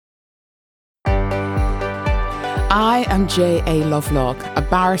I am J.A. Lovelock, a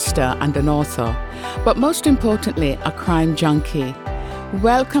barrister and an author, but most importantly, a crime junkie.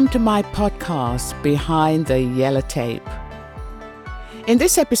 Welcome to my podcast, Behind the Yellow Tape. In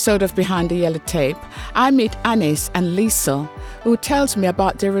this episode of Behind the Yellow Tape, I meet Annys and Lisa, who tells me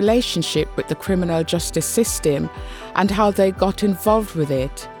about their relationship with the criminal justice system and how they got involved with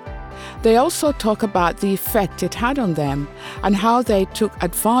it. They also talk about the effect it had on them and how they took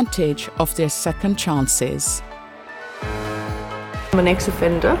advantage of their second chances. I'm an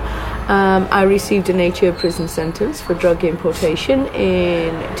ex-offender. I received an 8-year prison sentence for drug importation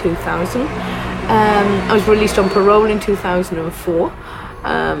in 2000. I was released on parole in 2004.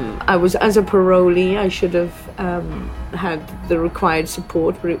 As a parolee, I should have had the required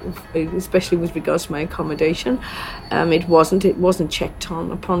support, especially with regards to my accommodation. It wasn't checked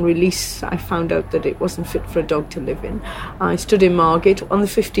on. Upon release, I found out that it wasn't fit for a dog to live in. I stood in Margate on the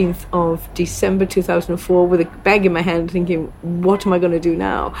 15th of December 2004 with a bag in my hand thinking, what am I going to do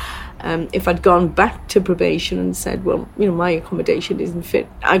now? If I'd gone back to probation and said, well, my accommodation isn't fit,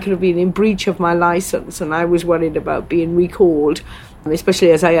 I could have been in breach of my licence, and I was worried about being recalled,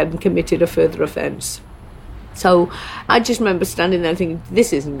 especially as I hadn't committed a further offence. So I just remember standing there thinking,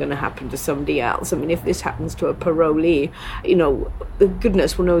 this isn't going to happen to somebody else. I mean, if this happens to a parolee,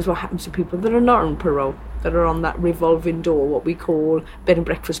 goodness knows what happens to people that are not on parole, that are on that revolving door, what we call bed and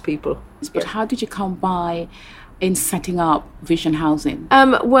breakfast people. But how did you come by in setting up Vision Housing?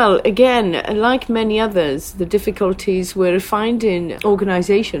 Well, again, like many others, the difficulties were finding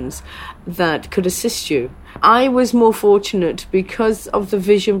organisations that could assist you. I was more fortunate because of the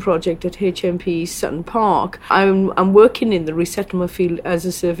Vision project at HMP Sutton Park. I'm working in the resettlement field as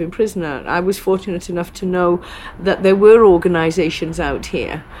a serving prisoner. I was fortunate enough to know that there were organisations out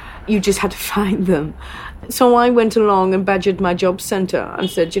here. You just had to find them. So I went along and badgered my job centre and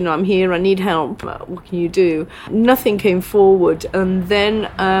said, I'm here, I need help. What can you do? Nothing came forward. And then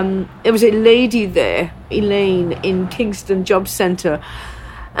there was a lady there, Elaine, in Kingston Job Centre.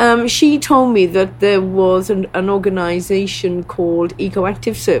 She told me that there was an organisation called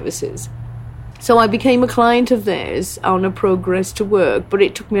Ecoactive Services. So I became a client of theirs on a progress to work, but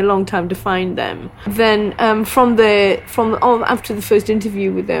it took me a long time to find them. Then after the first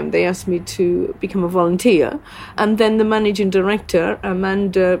interview with them, they asked me to become a volunteer. And then the managing director,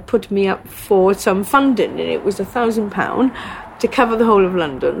 Amanda, put me up for some funding, and it was £1,000 to cover the whole of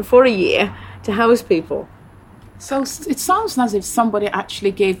London for a year to house people. So it sounds as if somebody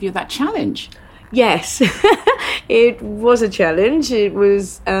actually gave you that challenge. Yes, it was a challenge. It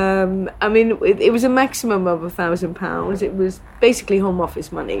was, it was a maximum of £1,000. It was basically Home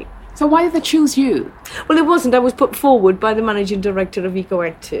Office money. So why did they choose you? Well, it wasn't. I was put forward by the managing director of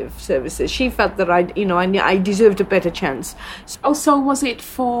Ecoactive Services. She felt that I deserved a better chance. Oh, so was it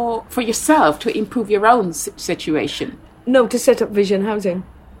for yourself to improve your own situation? No, to set up Vision Housing.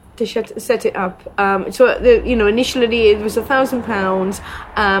 To set it up. Initially it was £1,000.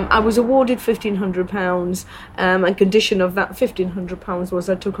 I was awarded £1,500, and condition of that £1,500 was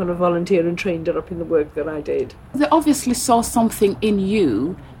I took on a volunteer and trained her up in the work that I did. They obviously saw something in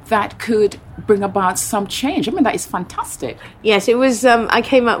you that could bring about some change. I mean, that is fantastic. Yes, it was. I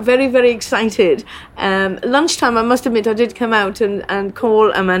came out very, very excited. Lunchtime, I must admit, I did come out and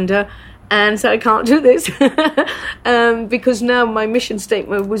call Amanda and so I can't do this because now my mission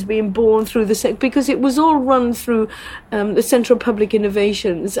statement was being born through because it was all run through the Centre of Public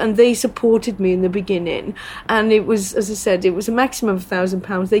Innovations, and they supported me in the beginning. And it was, as I said, it was a maximum of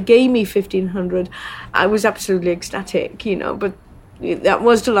 £1,000. They gave me £1,500. I was absolutely ecstatic, but that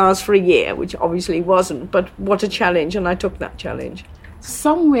was to last for a year, which obviously wasn't. But what a challenge, and I took that challenge.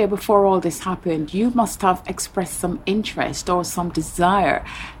 Somewhere before all this happened, you must have expressed some interest or some desire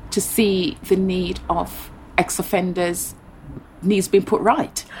to see the need of ex-offenders' needs being put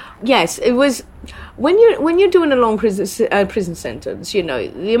right. Yes, it was when you're doing a long prison sentence.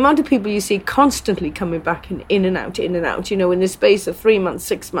 The amount of people you see constantly coming back in and out. In the space of 3 months,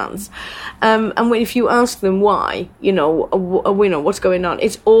 6 months, and if you ask them why, what's going on,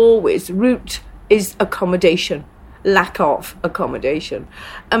 it's always root is accommodation. Lack of accommodation.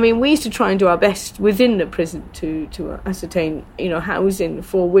 I mean, we used to try and do our best within the prison to ascertain, housing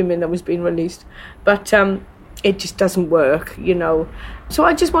for women that was being released, but it just doesn't work, So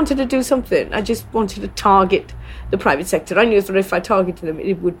I just wanted to do something. I just wanted to target the private sector. I knew that if I targeted them,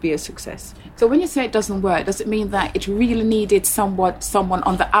 it would be a success. So when you say it doesn't work, does it mean that it really needed someone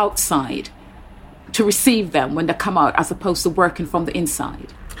on the outside to receive them when they come out, as opposed to working from the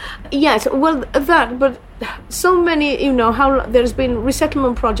inside? Yes, well, that, but so many, there's been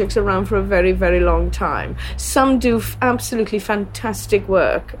resettlement projects around for a very, very long time. Some do absolutely fantastic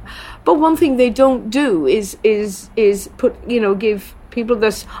work, but one thing they don't do is give people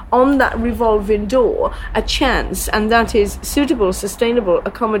that's on that revolving door a chance, and that is suitable, sustainable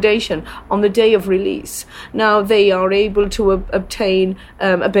accommodation on the day of release. Now, they are able to obtain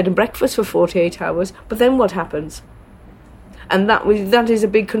a bed and breakfast for 48 hours, but then what happens? And that is a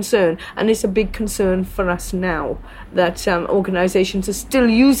big concern, and it's a big concern for us now that organisations are still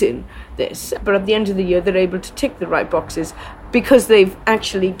using this. But at the end of the year, they're able to tick the right boxes because they've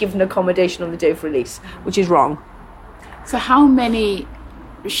actually given accommodation on the day of release, which is wrong. So how many,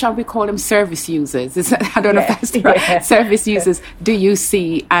 shall we call them service users? I don't know if that's the right. Service users do you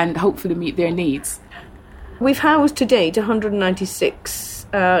see and hopefully meet their needs? We've housed to date 196.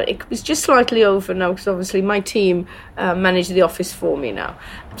 It was just slightly over now because obviously my team manage the office for me now.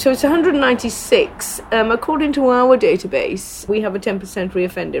 So it's 196. According to our database, we have a 10%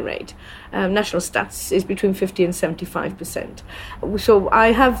 reoffending rate. National stats is between 50 and 75%. So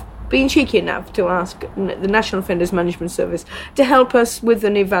I have been cheeky enough to ask the National Offenders Management Service to help us with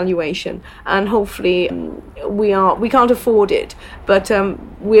an evaluation, and hopefully we can't afford it, but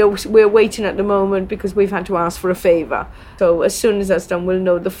we're waiting at the moment because we've had to ask for a favour. So as soon as that's done, we'll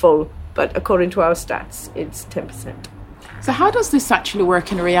know the full. But according to our stats, it's 10%. So how does this actually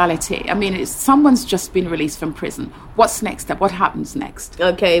work in reality? I mean, someone's just been released from prison. What's next step? What happens next?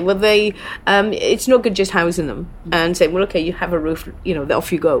 Okay, well, it's no good just housing them and saying, well, okay, you have a roof,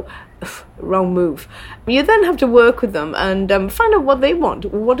 off you go. Wrong move. You then have to work with them and find out what they want.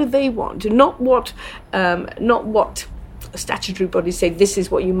 What do they want? Not what statutory bodies say this is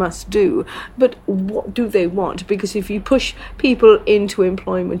what you must do, but what do they want? Because if you push people into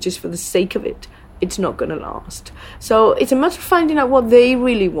employment just for the sake of it, it's not going to last. So it's a matter of finding out what they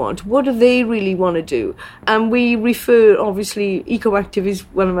really want. What do they really want to do? And we refer, obviously, EcoActive is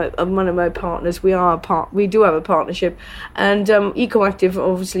one of my partners. We do have a partnership, and EcoActive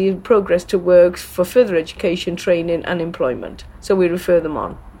obviously progress to work for further education, training, and employment. So we refer them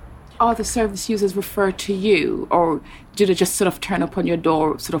on. Are the service users referred to you, or do they just sort of turn up on your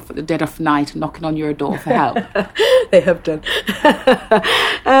door sort of at the dead of night, knocking on your door for help? They have done.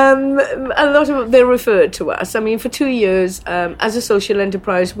 A lot of them, they're referred to us. I mean, for 2 years, as a social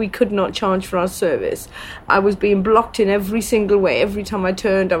enterprise, we could not charge for our service. I was being blocked in every single way. Every time I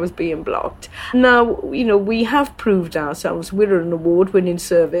turned, I was being blocked. Now, we have proved ourselves. We're an award-winning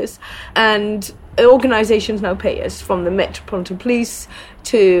service, and organisations now pay us, from the Metropolitan Police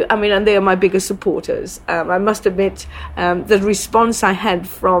and they are my biggest supporters. I must admit, the response I had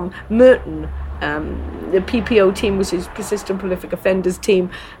from Merton, the PPO team, which is Persistent Prolific Offenders team,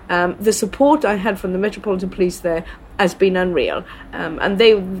 the support I had from the Metropolitan Police there has been unreal. And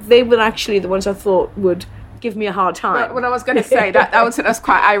they were actually the ones I thought would give me a hard time. Well, I was going to say that's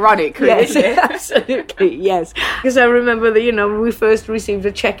quite ironic, really. Yes, absolutely, yes. Because I remember that when we first received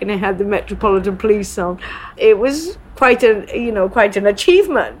a cheque and it had the Metropolitan Police on, it was quite an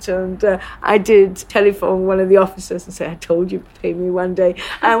achievement. And I did telephone one of the officers and say, I told you to pay me one day,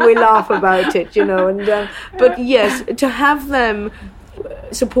 and we laugh about it, And but yes, to have them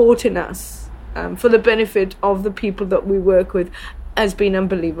supporting us for the benefit of the people that we work with has been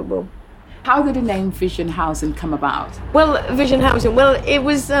unbelievable. How did the name Vision Housing come about? Well, Vision Housing, it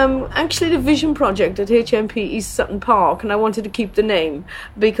was actually the Vision project at HMP East Sutton Park, and I wanted to keep the name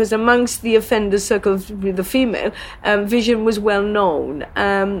because amongst the offender circle, the female, Vision was well known.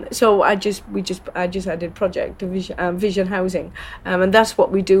 So I just added project Vision Housing, and that's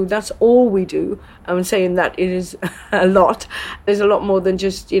what we do. That's all we do. I'm saying that it is a lot. There's a lot more than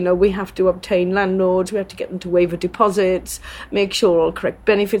just we have to obtain landlords, we have to get them to waiver deposits, make sure all correct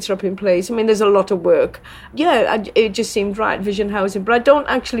benefits are up in place. I mean, there's a lot of work. Yeah, it just seemed right, Vision Housing. But I don't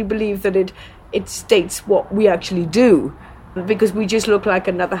actually believe that it states what we actually do, because we just look like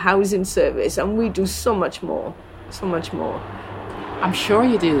another housing service, and we do so much more, so much more. I'm sure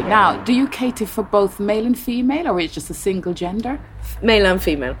you do. Now, do you cater for both male and female, or is it just a single gender? Male and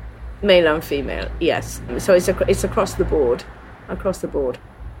female. Male and female, yes. So it's across the board. Across the board.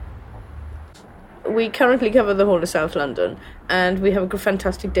 We currently cover the whole of South London, and we have a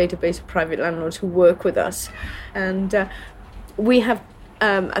fantastic database of private landlords who work with us. And we have,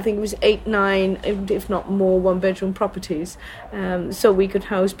 I think it was 8, 9, if not more, one-bedroom properties. So we could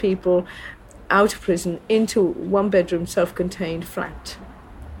house people out of prison into one-bedroom self-contained flat.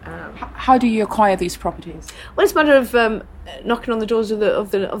 How do you acquire these properties? Well, it's a matter of knocking on the doors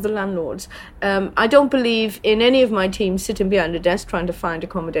of the landlords. I don't believe in any of my team sitting behind a desk trying to find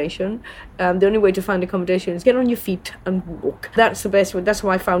accommodation. The only way to find accommodation is get on your feet and walk. That's the best way. That's how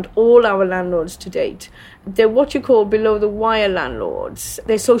I found all our landlords to date. They're what you call below the wire landlords.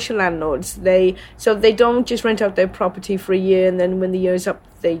 They're social landlords. So they don't just rent out their property for a year and then when the year's up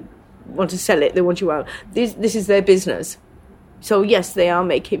they want to sell it. They want you out. This is their business. So yes, they are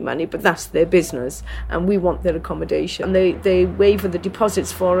making money, but that's their business, and we want their accommodation. They waiver the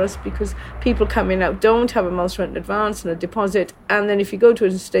deposits for us because people coming out don't have a month's rent in advance and a deposit, and then if you go to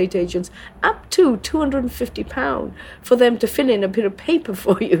an estate agent, up to £250 for them to fill in a bit of paper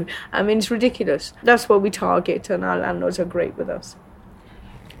for you. I mean, it's ridiculous. That's what we target, and our landlords are great with us.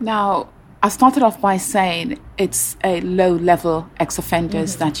 Now, I started off by saying it's a low-level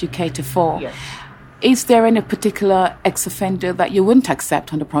ex-offenders that you cater for. Yes. Is there any particular ex-offender that you wouldn't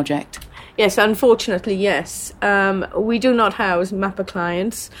accept on the project? Yes, unfortunately, yes. We do not house MAPA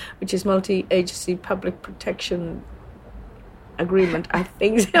clients, which is Multi-Agency Public Protection Agreement, I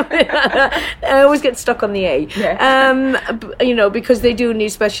think. I always get stuck on the A. Yeah. Because they do need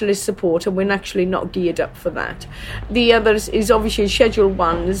specialist support, and we're actually not geared up for that. The others is obviously Schedule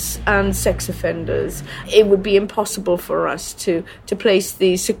 1s and sex offenders. It would be impossible for us to place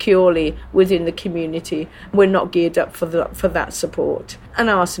these securely within the community. We're not geared up for that support. And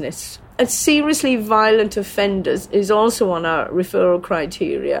arsonists. And seriously violent offenders is also on our referral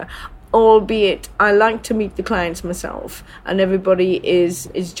criteria. Albeit, I like to meet the clients myself, and everybody is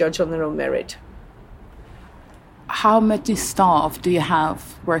judged on their own merit. How many staff do you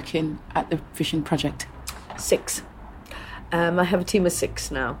have working at the Vision Project? 6. I have a team of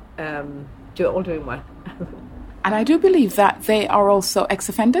 6 now. All doing well. And I do believe that they are also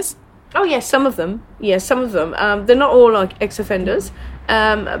ex-offenders? Oh, yes, some of them. Yes, some of them. They're not all ex-offenders,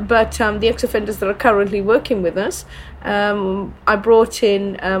 but the ex-offenders that are currently working with us, I brought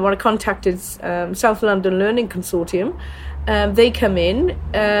in, when I contacted South London Learning Consortium. They come in,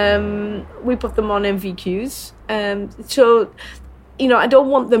 we put them on MVQs. I don't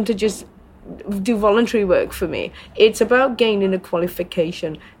want them to just do voluntary work for me. It's about gaining a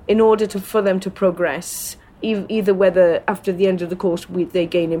qualification in order for them to progress. Either whether after the end of the course they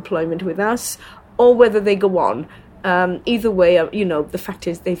gain employment with us or whether they go on. Either way, the fact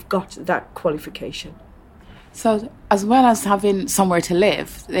is they've got that qualification. So as well as having somewhere to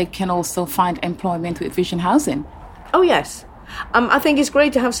live, they can also find employment with Vision Housing? Oh, yes. I think it's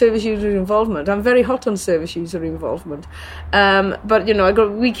great to have service user involvement. I'm very hot on service user involvement. But, I got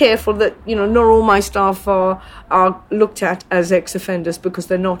to be careful that, not all my staff are looked at as ex-offenders because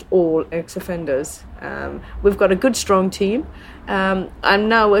they're not all ex-offenders. We've got a good, strong team. I'm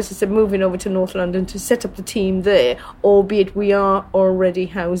now, as I said, moving over to North London to set up the team there, albeit we are already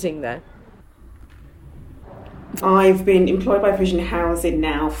housing there. I've been employed by Vision Housing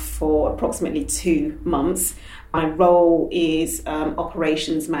now for approximately 2 months. My role is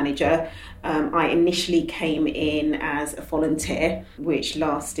operations manager. I initially came in as a volunteer, which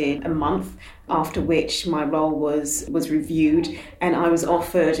lasted a month, after which my role was reviewed and I was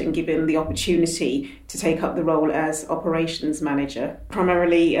offered and given the opportunity to take up the role as operations manager.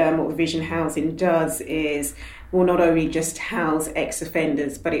 Primarily what Vision Housing does is will not only just house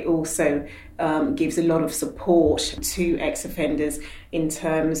ex-offenders, but it also gives a lot of support to ex-offenders in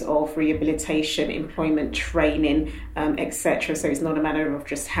terms of rehabilitation, employment, training, etc. So it's not a matter of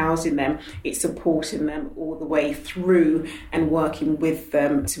just housing them, it's supporting them all the way through and working with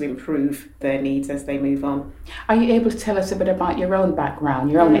them to improve their needs as they move on. Are you able to tell us a bit about your own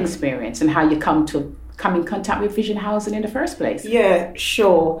background, your own experience, and how you come in contact with Vision Housing in the first place? Yeah,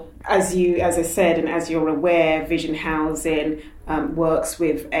 sure. As I said, and as you're aware, Vision Housing works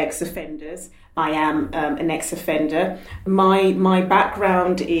with ex-offenders. I am an ex-offender. My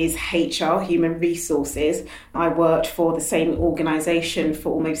background is HR, human resources. I worked for the same organisation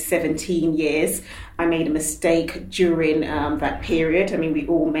for almost 17 years. I made a mistake during that period. I mean, we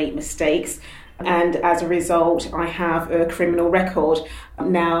all make mistakes. And as a result, I have a criminal record.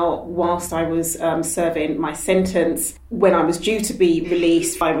 Now, whilst I was serving my sentence, when I was due to be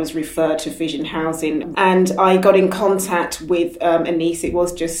released, I was referred to Vision Housing and I got in contact with Annys. It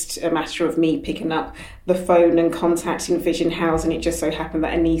was just a matter of me picking up the phone and contacting Vision Housing. It just so happened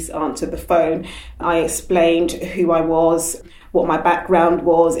that Annys answered the phone. I explained who I was, what my background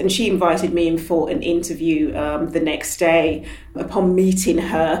was, and she invited me in for an interview the next day. Upon meeting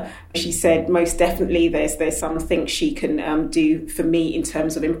her, she said most definitely there's something she can do for me in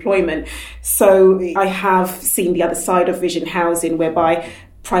terms of employment. So I have seen the other side of Vision Housing, whereby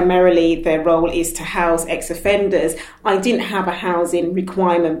primarily their role is to house ex-offenders. I didn't have a housing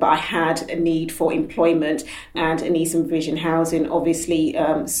requirement, but I had a need for employment, and Annys and Vision Housing obviously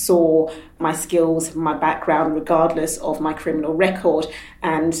saw my skills, my background, regardless of my criminal record,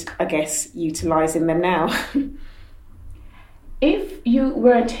 and I guess utilising them now. If you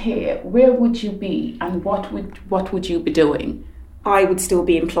weren't here, where would you be, and what would you be doing? I would still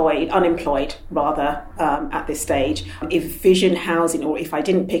be unemployed rather, at this stage. If Vision Housing, or if I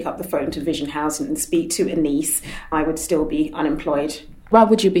didn't pick up the phone to Vision Housing and speak to Annys, I would still be unemployed. Why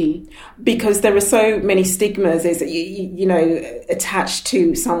would you be? Because there are so many stigmas, attached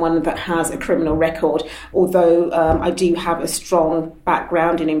to someone that has a criminal record. Although I do have a strong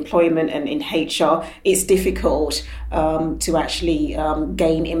background in employment and in HR, it's difficult to actually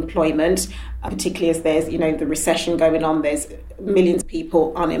gain employment, particularly as there's, the recession going on. There's millions of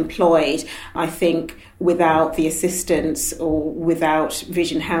people unemployed. I think without the assistance or without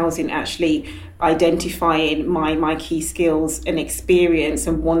Vision Housing actually identifying my key skills and experience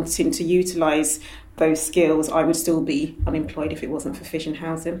and wanting to utilise those skills, I would still be unemployed if it wasn't for Vision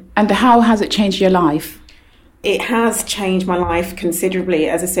Housing. And how has it changed your life? It has changed my life considerably.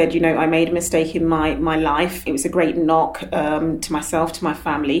 As I said, I made a mistake in my life. It was a great knock to myself, to my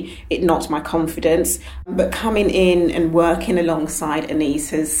family. It knocked my confidence. But coming in and working alongside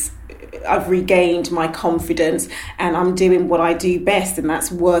Annys I've regained my confidence, and I'm doing what I do best, and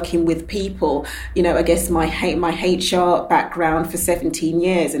that's working with people. I guess my HR background for 17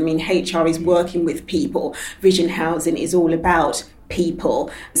 years, HR is working with people. Vision Housing is all about people.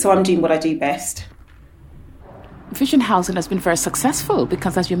 So I'm doing what I do best. Vision Housing has been very successful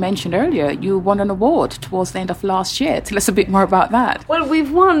because, as you mentioned earlier, you won an award towards the end of last year. Tell us a bit more about that. Well,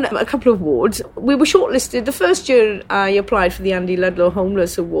 we've won a couple of awards. We were shortlisted. The first year I applied for the Andy Ludlow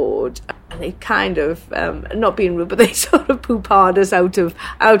Homeless Award, and they kind of, not being rude, but they sort of poo-pah'd us out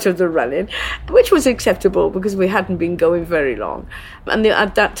of the running, which was acceptable because we hadn't been going very long. And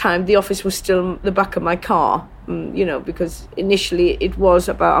at that time, the office was still the back of my car. Because initially it was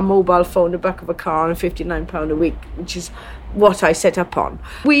about a mobile phone, the back of a car, and £59 a week, which is what I set up on.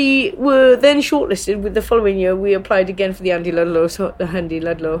 We were then shortlisted. With the following year, we applied again for the Andy Ludlow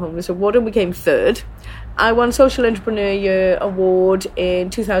Homeless Award, and we came third. I won Social Entrepreneur Year Award in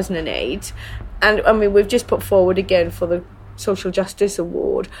 2008, and we've just put forward again for the Social Justice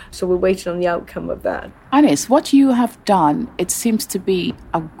Award, so we're waiting on the outcome of that. Annys, what you have done, it seems to be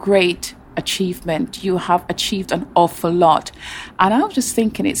a great achievement. You have achieved an awful lot, and I was just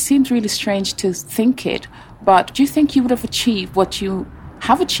thinking, it seems really strange to think it, but do you think you would have achieved what you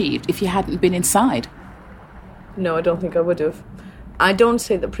have achieved if you hadn't been inside? No, I don't think I would have. I don't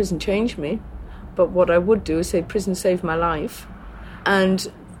say that prison changed me, but what I would do is say prison saved my life, and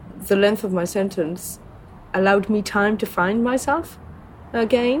the length of my sentence allowed me time to find myself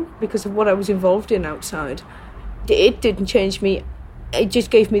again because of what I was involved in outside. It didn't change me. It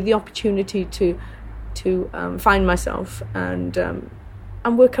just gave me the opportunity to find myself and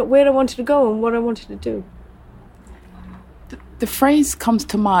work out where I wanted to go and what I wanted to do. The phrase comes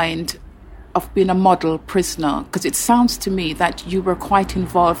to mind of being a model prisoner, because it sounds to me that you were quite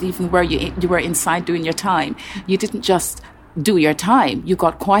involved even where you were inside doing your time. You didn't just do your time. You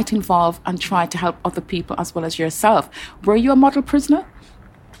got quite involved and tried to help other people as well as yourself. Were you a model prisoner?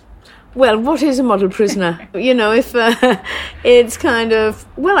 Well, what is a model prisoner? If it's kind of,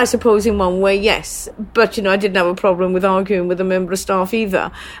 well, I suppose in one way, yes. But, I didn't have a problem with arguing with a member of staff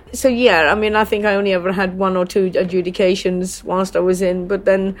either. So, yeah, I think I only ever had 1 or 2 adjudications whilst I was in, but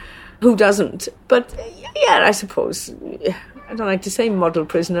then who doesn't? But, yeah, I suppose, I don't like to say model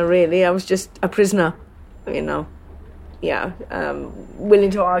prisoner, really. I was just a prisoner, willing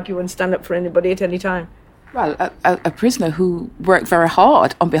to argue and stand up for anybody at any time. Well, a prisoner who worked very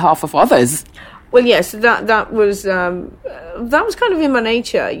hard on behalf of others. Well, yes, that was kind of in my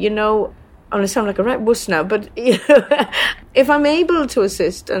nature, I sound like a right wuss now, but if I'm able to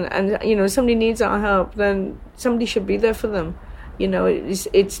assist and somebody needs our help, then somebody should be there for them.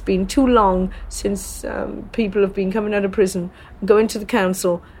 It's been too long since people have been coming out of prison, going to the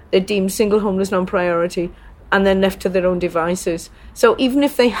council, they're deemed single homeless non-priority, and then left to their own devices. So even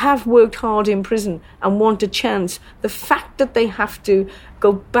if they have worked hard in prison and want a chance, the fact that they have to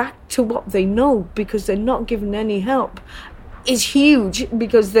go back to what they know because they're not given any help is huge,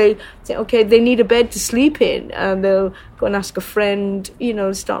 because they say, okay, they need a bed to sleep in, and they'll go and ask a friend,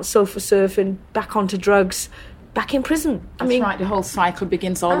 start sofa surfing, back onto drugs, back in prison. That's right, the whole cycle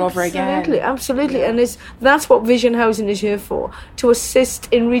begins all over again. Absolutely, yeah. And that's what Vision Housing is here for, to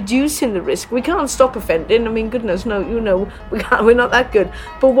assist in reducing the risk. We can't stop offending, goodness, no, we're not that good.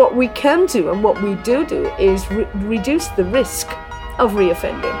 But what we can do, and what we do is reduce the risk of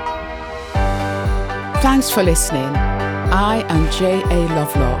reoffending. Thanks for listening. I am J.A.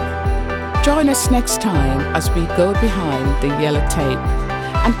 Lovelock. Join us next time as we go behind the yellow tape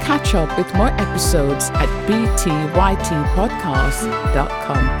and catch up with more episodes at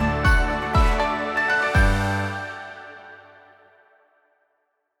btytpodcast.com.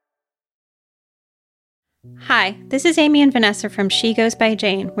 Hi, this is Amy and Vanessa from She Goes by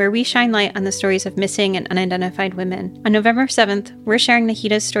Jane, where we shine light on the stories of missing and unidentified women. On November 7th, we're sharing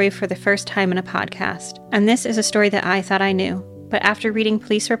Nahida's story for the first time in a podcast. And this is a story that I thought I knew, but after reading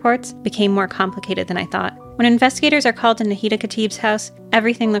police reports, became more complicated than I thought. When investigators are called to Nahida Khatib's house,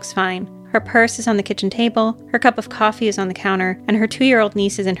 everything looks fine. Her purse is on the kitchen table, her cup of coffee is on the counter, and her 2-year-old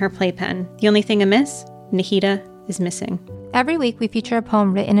niece is in her playpen. The only thing amiss? Nahida is missing. Every week we feature a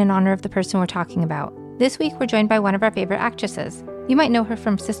poem written in honor of the person we're talking about. This week we're joined by one of our favorite actresses. You might know her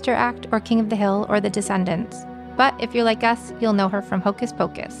from Sister Act or King of the Hill or The Descendants. But if you're like us, you'll know her from Hocus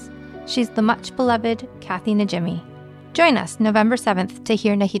Pocus. She's the much beloved Kathy Najimy. Join us November 7th to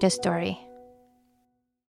hear Nahida's story.